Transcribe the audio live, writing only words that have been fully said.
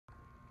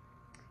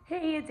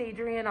Hey, it's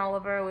Adrienne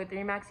Oliver with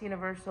Remax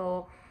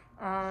Universal,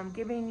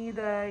 giving you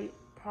the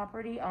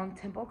property on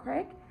Temple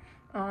Crag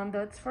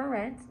that's for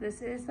rent.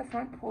 This is the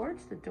front porch,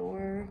 the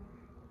door,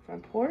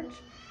 front porch.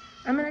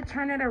 I'm going to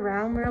turn it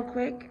around real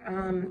quick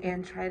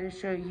and try to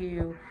show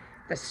you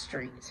the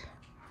street.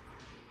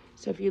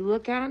 So if you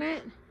look at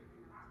it,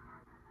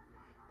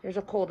 there's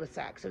a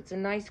cul-de-sac. So it's a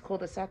nice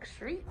cul-de-sac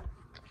street.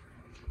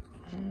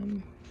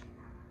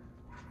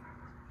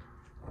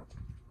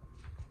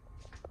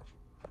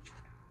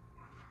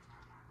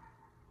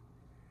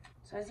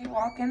 So as you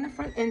walk in the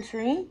front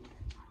entry,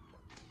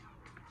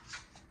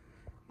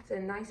 it's a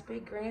nice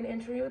big grand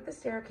entry with the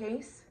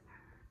staircase.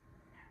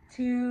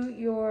 To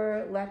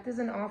your left is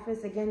an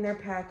office. Again, they're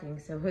packing,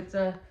 so it's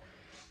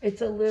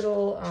a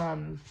little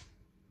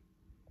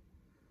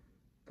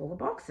full of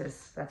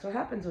boxes. That's what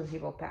happens when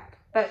people pack.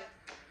 But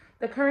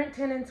the current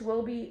tenants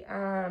will be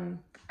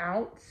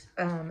out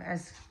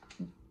as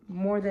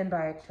more than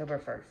by October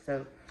 1st.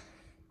 So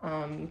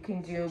you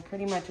can do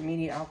pretty much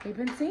immediate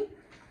occupancy.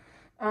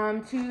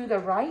 To the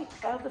right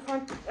of the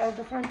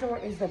front door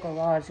is the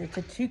garage. It's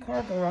a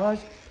 2-car garage.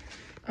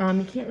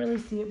 You can't really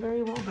see it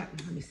very well, but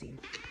let me see.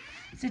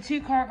 It's a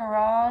 2-car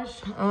garage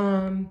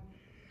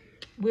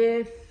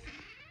with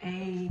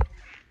a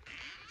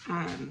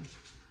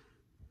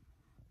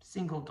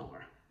single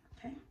door.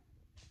 Okay.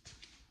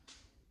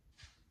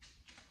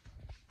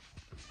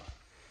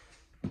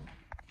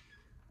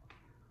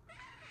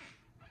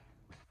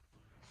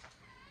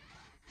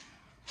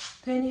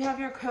 Then you have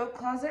your coat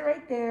closet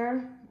right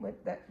there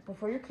with that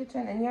before your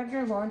kitchen, and you have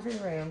your laundry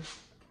room.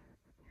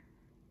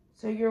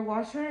 So your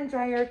washer and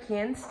dryer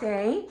can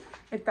stay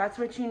if that's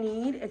what you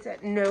need. It's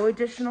at no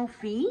additional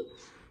fee.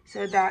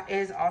 So that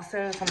is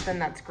also something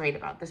that's great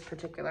about this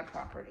particular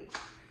property.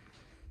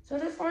 So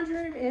this laundry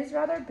room is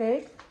rather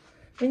big.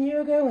 When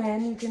you go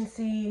in, you can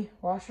see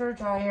washer,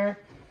 dryer,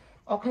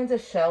 all kinds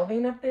of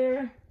shelving up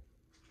there.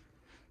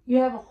 You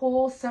have a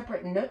whole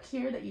separate nook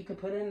here that you could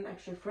put in an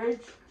extra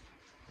fridge.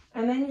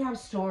 And then you have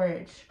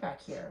storage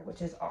back here,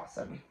 which is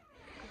awesome.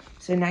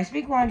 So nice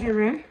big laundry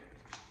room.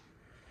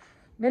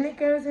 Then it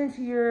goes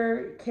into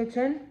your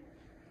kitchen.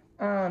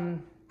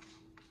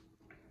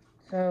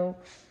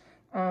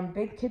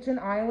 Big kitchen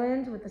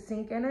island with a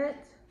sink in it.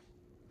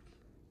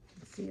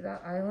 See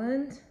that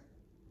island?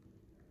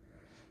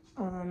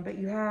 But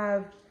you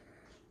have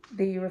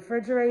the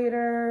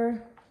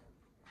refrigerator,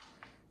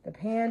 the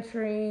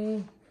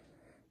pantry,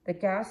 the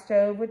gas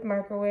stove with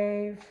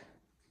microwave.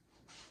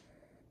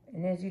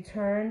 And as you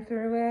turn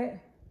through it,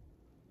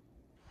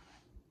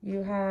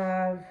 you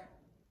have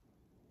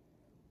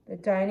the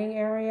dining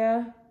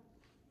area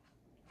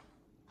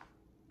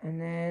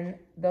and then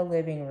the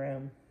living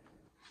room.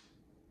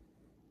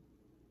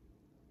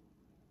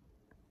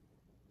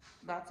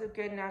 Lots of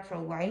good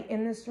natural light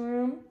in this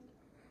room.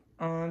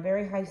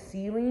 Very high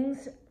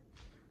ceilings.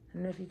 I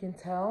don't know if you can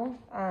tell.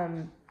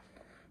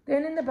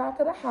 Then in the back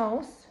of the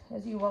house,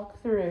 as you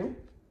walk through,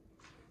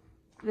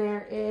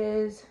 there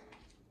is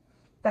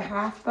the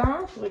half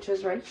bath, which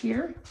is right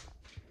here.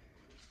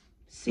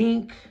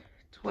 Sink,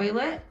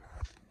 toilet.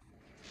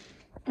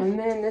 And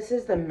then this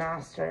is the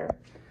master.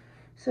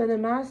 So the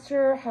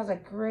master has a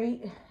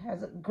great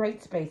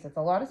space. It's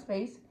a lot of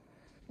space.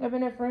 You have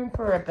enough room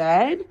for a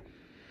bed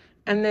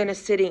and then a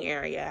sitting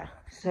area.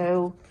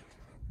 So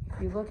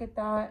if you look at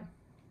that,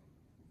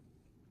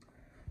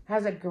 it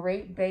has a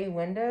great bay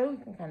window. You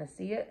can kind of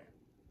see it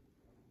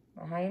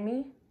behind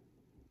me.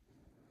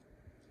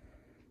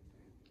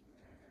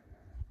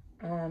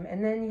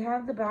 And then you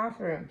have the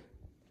bathroom.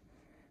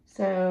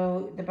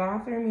 So the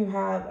bathroom, you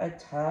have a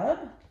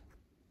tub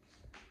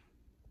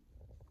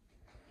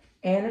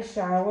and a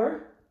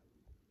shower.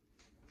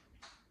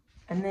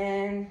 And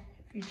then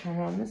if you turn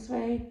on this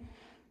way,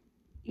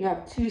 you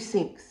have 2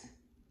 sinks.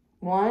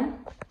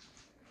 1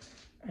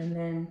 and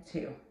then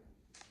 2.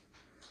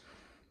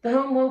 The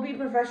home will be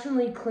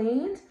professionally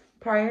cleaned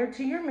prior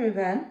to your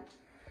move-in.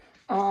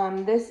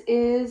 This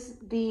is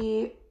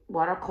the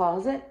water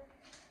closet.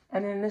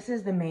 And then this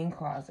is the main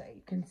closet.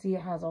 You can see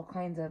it has all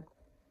kinds of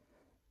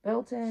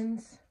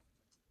built-ins,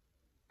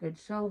 good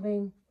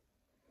shelving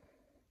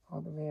all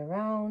the way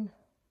around.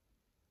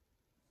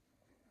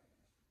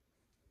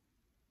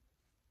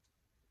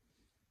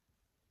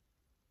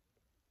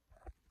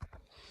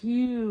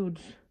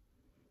 Huge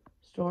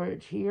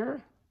storage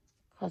here,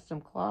 custom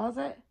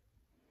closet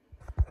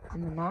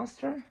in the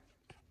master.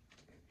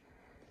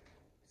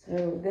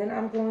 So then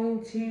I'm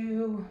going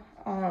to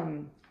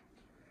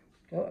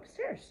go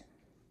upstairs.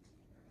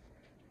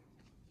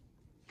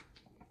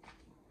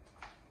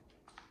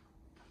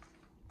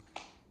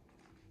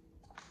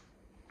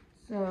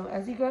 So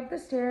as you go up the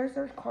stairs,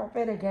 there's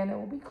carpet. Again, it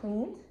will be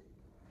cleaned.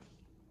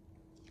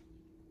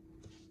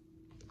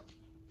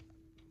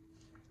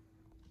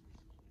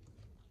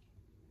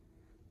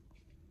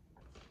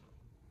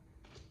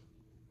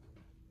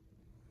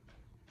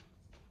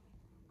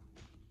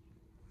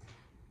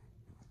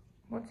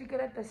 Once you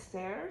get up the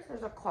stairs,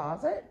 there's a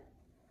closet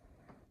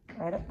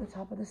right up the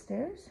top of the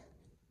stairs.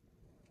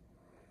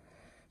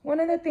 One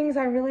of the things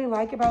I really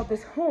like about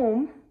this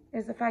home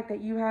is the fact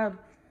that you have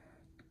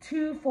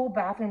 2 full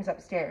bathrooms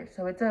upstairs.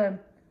 So it's a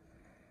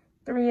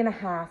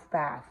 3.5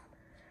 bath.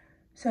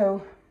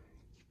 So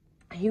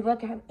you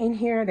look at in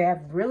here, they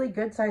have really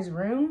good sized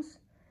rooms.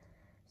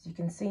 As you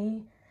can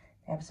see,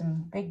 they have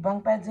some big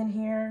bunk beds in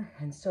here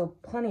and still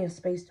plenty of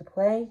space to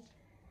play.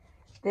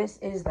 This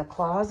is the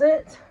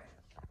closet.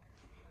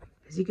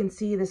 As you can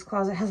see, this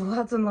closet has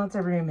lots and lots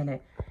of room in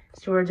it.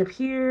 Storage up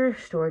here,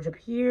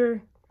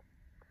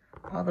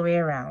 all the way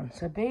around.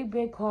 So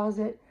big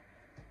closet,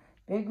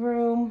 big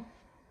room.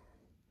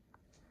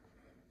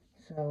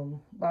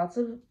 So lots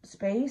of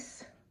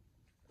space.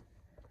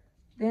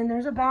 Then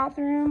there's a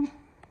bathroom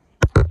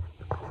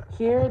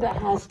here that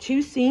has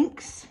 2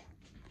 sinks.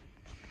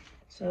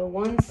 So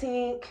 1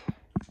 sink,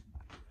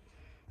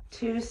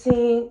 2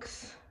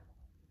 sinks,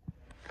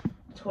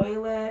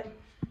 toilet,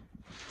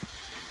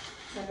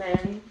 and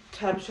then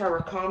tub shower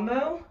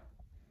combo.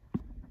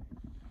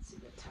 Let's see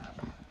the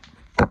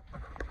tub.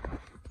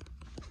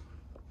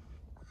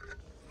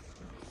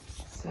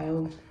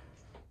 So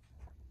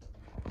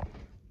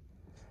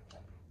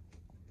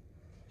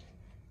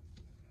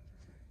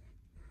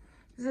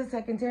this is a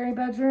secondary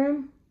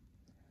bedroom.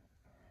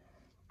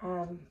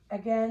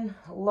 Again,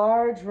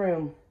 large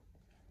room.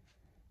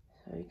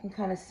 So you can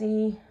kind of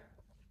see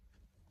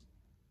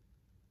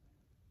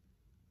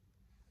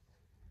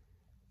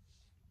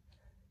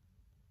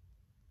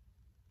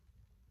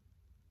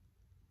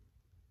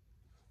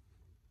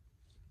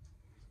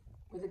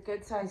with a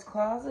good sized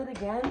closet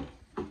again,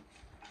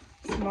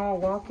 small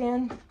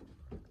walk-in.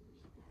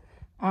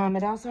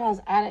 It also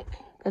has attic.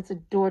 That's a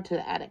door to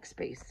the attic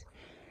space.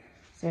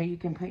 So you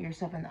can put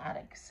yourself in the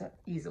attic so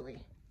easily.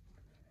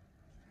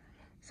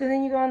 So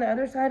then you go on the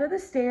other side of the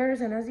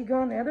stairs, and as you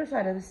go on the other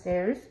side of the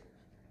stairs,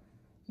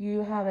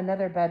 you have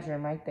another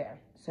bedroom right there.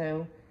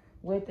 So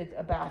with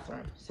a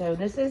bathroom. So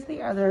this is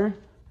the other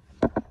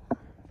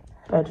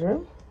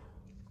bedroom.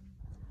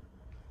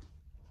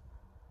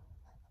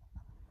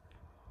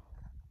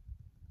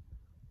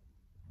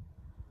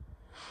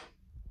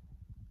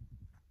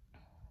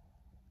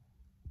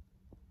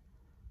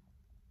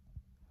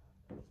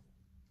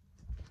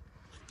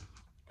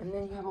 And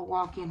then you have a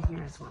walk-in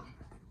here as well.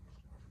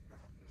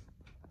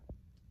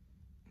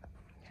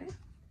 Okay.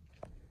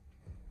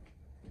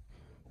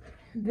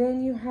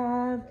 Then you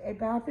have a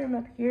bathroom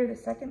up here. The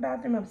second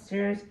bathroom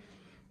upstairs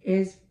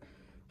is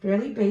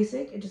fairly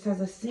basic. It just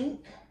has a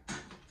sink,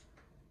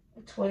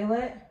 a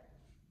toilet,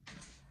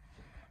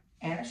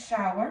 and a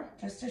shower.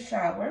 Just a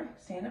shower,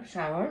 stand-up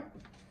shower.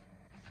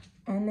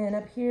 And then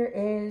up here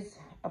is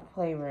a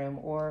playroom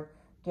or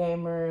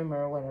game room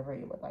or whatever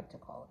you would like to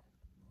call it.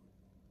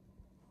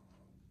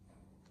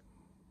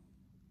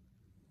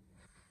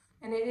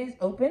 And it is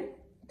open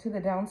to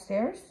the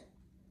downstairs.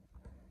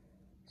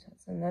 So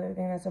that's another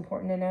thing that's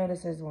important to know.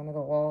 This is one of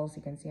the walls.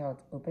 You can see how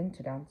it's open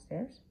to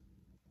downstairs.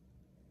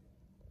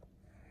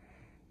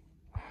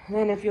 And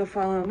then if you'll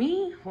follow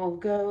me, we'll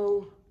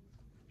go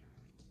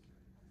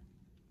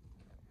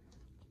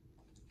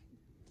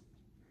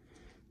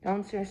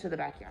downstairs to the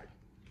backyard.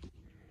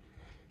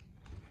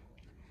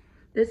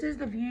 This is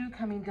the view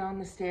coming down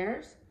the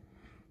stairs.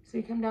 So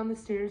you come down the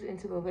stairs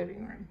into the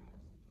living room.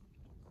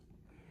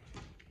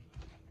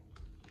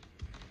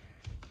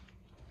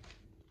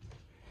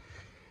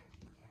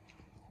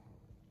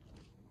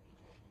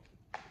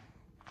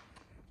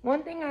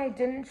 One thing I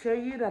didn't show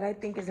you that I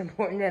think is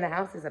important in a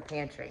house is a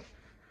pantry.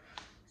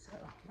 So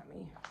let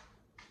me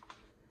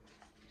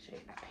show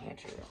you that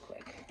pantry real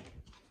quick.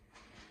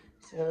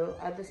 So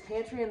this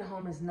pantry in the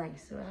home is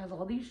nice. So it has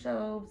all these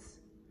shelves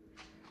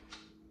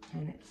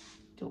and it's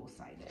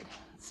dual-sided.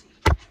 Let's see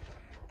if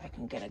I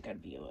can get a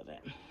good view of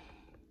it.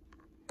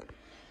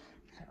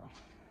 So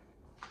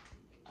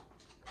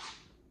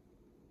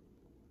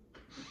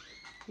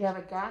you have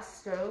a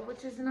gas stove,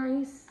 which is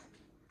nice.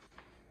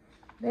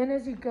 Then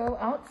as you go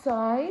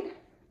outside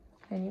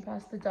and you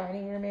pass the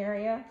dining room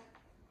area,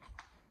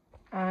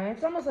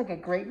 it's almost like a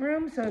great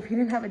room. So if you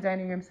didn't have a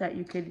dining room set,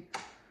 you could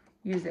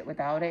use it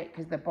without it,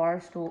 because the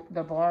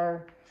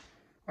bar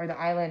or the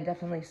island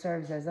definitely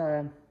serves as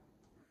a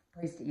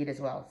place to eat as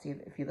well. See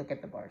if you look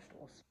at the bar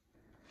stools.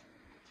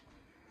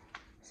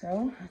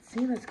 So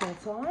let's go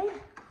outside.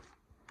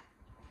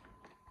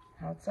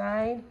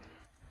 Outside,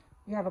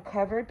 you have a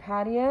covered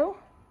patio,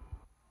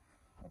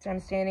 which I'm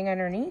standing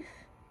underneath.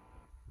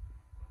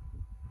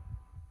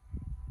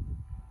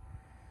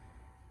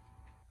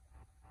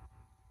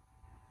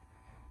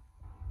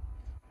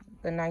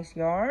 The nice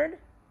yard,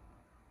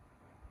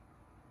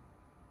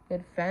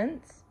 good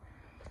fence.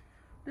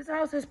 This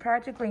house is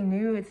practically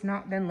new. It's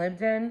not been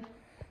lived in.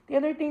 The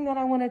other thing that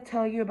I want to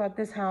tell you about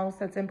this house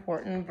that's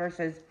important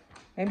versus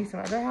maybe some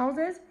other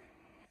houses,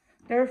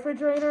 the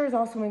refrigerator is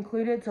also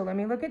included. So let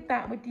me look at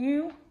that with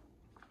you.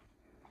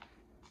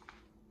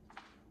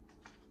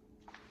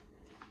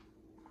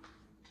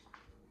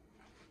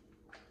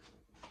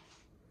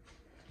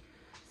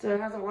 So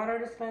it has a water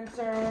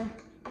dispenser,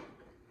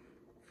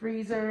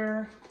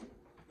 freezer.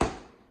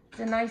 It's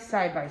a nice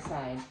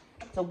side-by-side.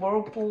 It's a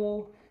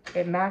Whirlpool.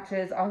 It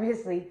matches.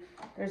 Obviously,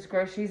 there's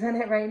groceries in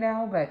it right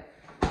now, but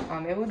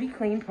It will be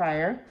cleaned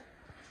prior.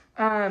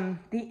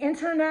 The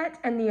internet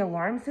and the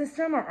alarm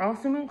system are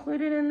also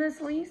included in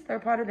this lease. They're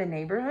part of the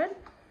neighborhood.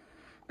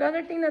 The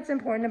other thing that's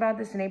important about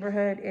this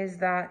neighborhood is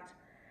that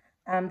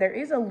there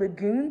is a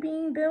lagoon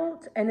being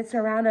built, and it's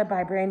surrounded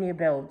by brand new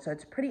builds. So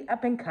it's a pretty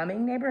up and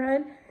coming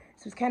neighborhood.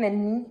 So it's kind of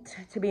neat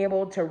to be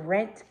able to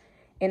rent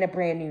in a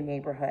brand new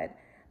neighborhood.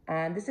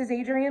 This is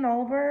Adrienne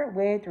Oliver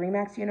with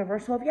Remax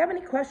Universal. If you have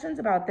any questions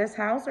about this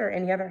house or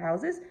any other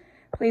houses,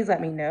 please let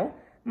me know.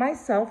 My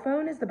cell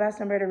phone is the best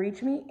number to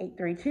reach me,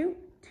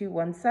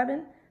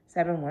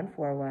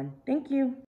 832-217-7141. Thank you.